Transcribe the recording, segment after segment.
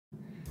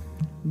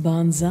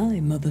Banzai,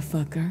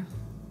 motherfucker.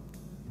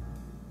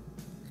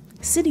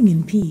 Sitting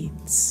in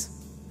Pete's,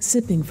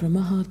 sipping from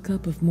a hot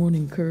cup of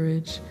morning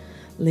courage,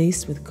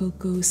 laced with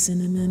cocoa,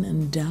 cinnamon,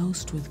 and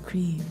doused with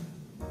cream.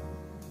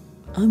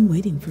 I'm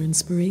waiting for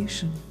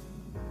inspiration.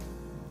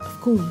 Of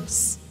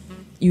course,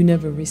 you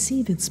never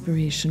receive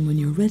inspiration when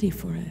you're ready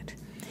for it.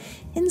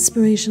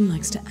 Inspiration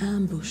likes to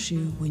ambush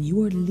you when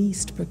you are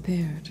least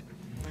prepared,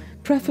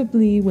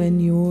 preferably when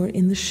you're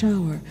in the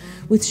shower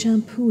with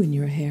shampoo in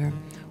your hair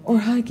or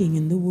hiking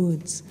in the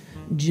woods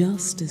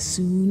just as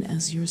soon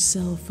as your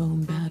cell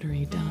phone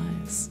battery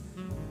dies,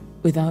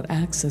 without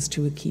access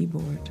to a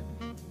keyboard.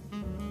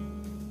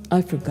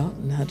 I've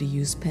forgotten how to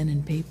use pen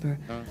and paper.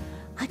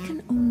 I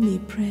can only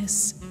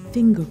press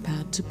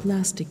fingerpad to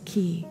plastic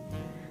key,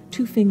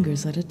 2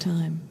 fingers at a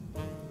time,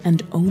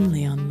 and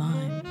only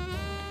online,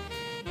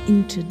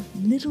 into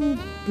little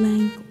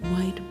blank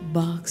white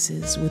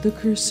boxes with a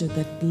cursor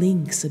that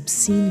blinks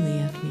obscenely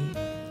at me,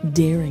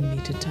 daring me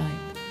to type.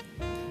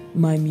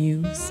 My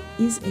muse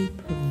is a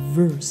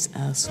perverse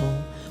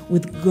asshole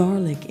with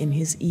garlic in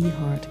his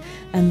e-heart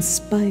and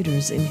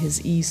spiders in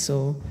his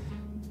e-soul.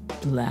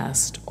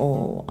 Blast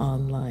all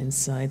online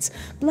sites.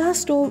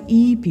 Blast all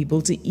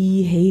e-people to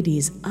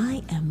e-Hades.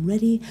 I am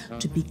ready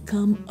to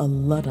become a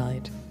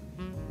Luddite.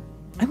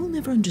 I will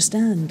never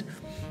understand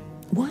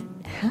what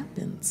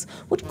happens,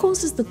 what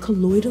causes the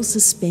colloidal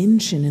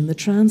suspension in the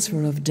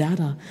transfer of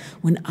data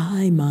when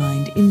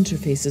I-mind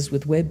interfaces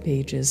with web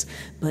pages,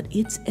 but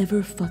its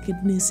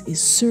ever-fuckedness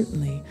is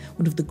certainly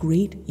one of the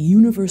great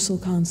universal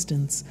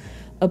constants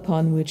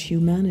upon which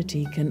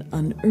humanity can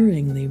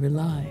unerringly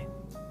rely.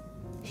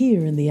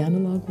 Here in the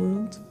analog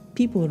world,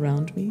 people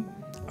around me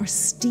are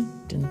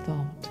steeped in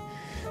thought.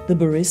 The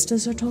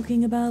baristas are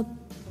talking about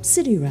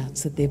city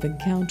rats that they've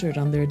encountered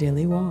on their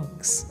daily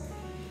walks.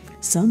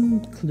 Some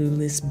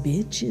clueless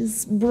bitch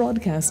is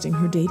broadcasting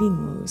her dating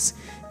woes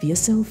via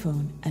cell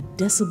phone at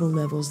decibel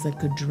levels that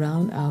could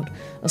drown out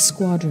a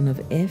squadron of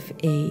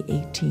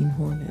FA-18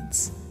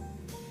 Hornets.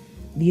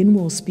 The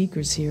in-wall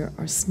speakers here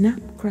are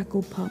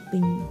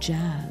snap-crackle-popping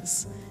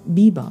jazz,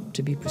 bebop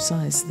to be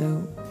precise,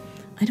 though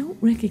I don't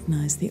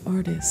recognize the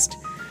artist.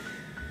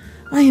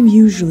 I am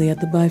usually at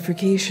the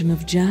bifurcation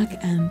of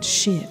jack and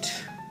shit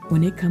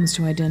when it comes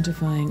to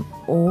identifying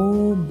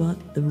all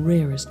but the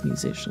rarest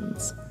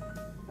musicians.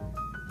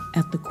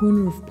 At the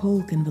corner of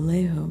Polk and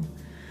Vallejo,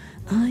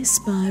 I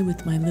spy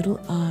with my little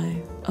eye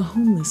a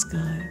homeless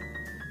guy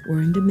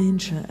wearing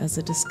dementia as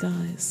a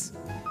disguise.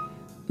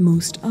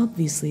 Most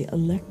obviously a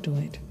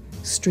lectoid,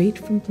 straight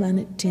from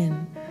planet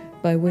 10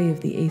 by way of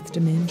the 8th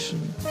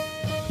dimension,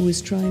 who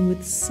is trying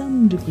with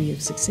some degree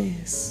of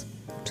success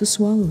to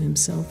swallow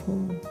himself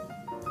whole.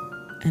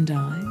 And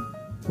I,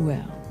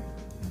 well,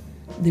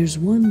 there's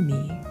one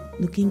me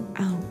looking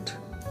out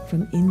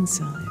from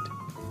inside.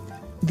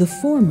 The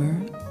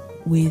former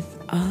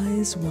with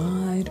eyes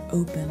wide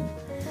open,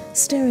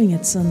 staring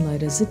at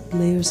sunlight as it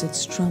blares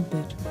its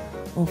trumpet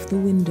off the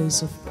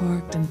windows of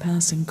parked and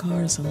passing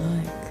cars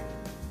alike.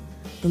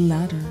 The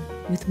latter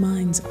with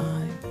mind's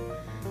eye,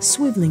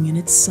 swiveling in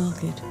its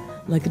socket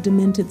like a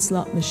demented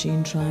slot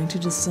machine trying to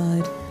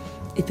decide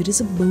if it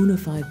is a bona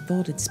fide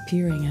thought it's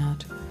peering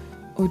at,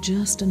 or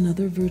just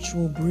another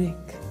virtual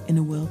brick in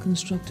a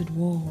well-constructed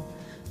wall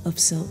of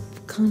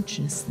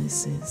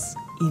self-consciousness's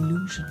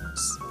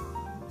illusions.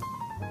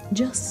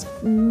 Just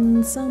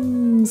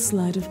some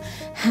sleight of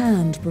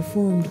hand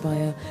performed by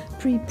a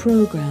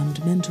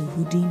pre-programmed mental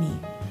Houdini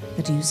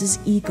that uses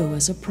ego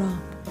as a prop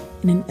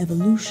in an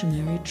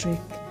evolutionary trick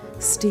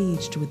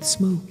staged with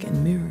smoke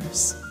and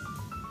mirrors.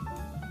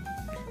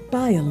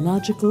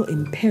 Biological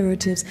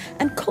imperatives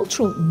and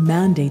cultural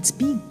mandates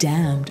be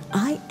damned.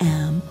 I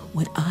am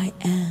what I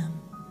am.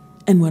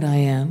 And what I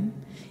am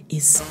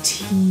is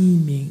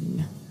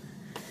teeming.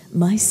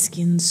 My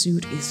skin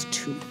suit is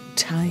too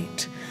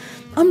tight.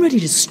 I'm ready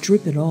to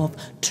strip it off,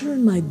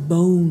 turn my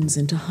bones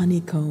into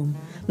honeycomb,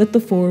 let the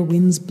 4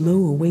 winds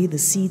blow away the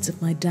seeds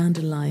of my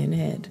dandelion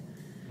head.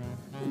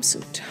 I'm so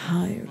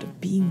tired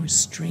of being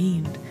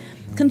restrained,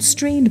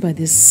 constrained by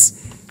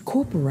this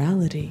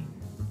corporality.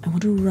 I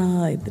want to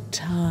ride the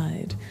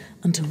tide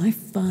until I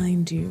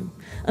find you,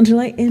 until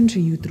I enter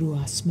you through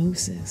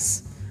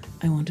osmosis.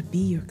 I want to be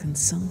your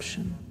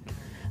consumption.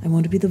 I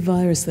want to be the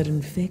virus that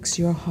infects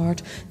your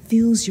heart,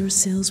 fills your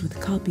cells with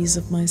copies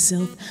of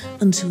myself,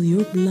 until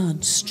your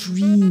blood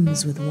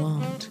streams with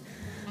want,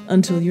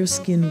 until your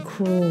skin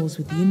crawls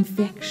with the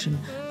infection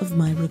of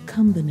my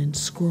recombinant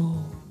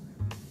scroll,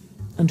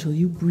 until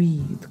you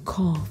breathe,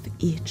 cough,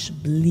 itch,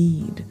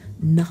 bleed,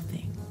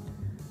 nothing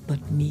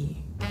but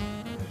me.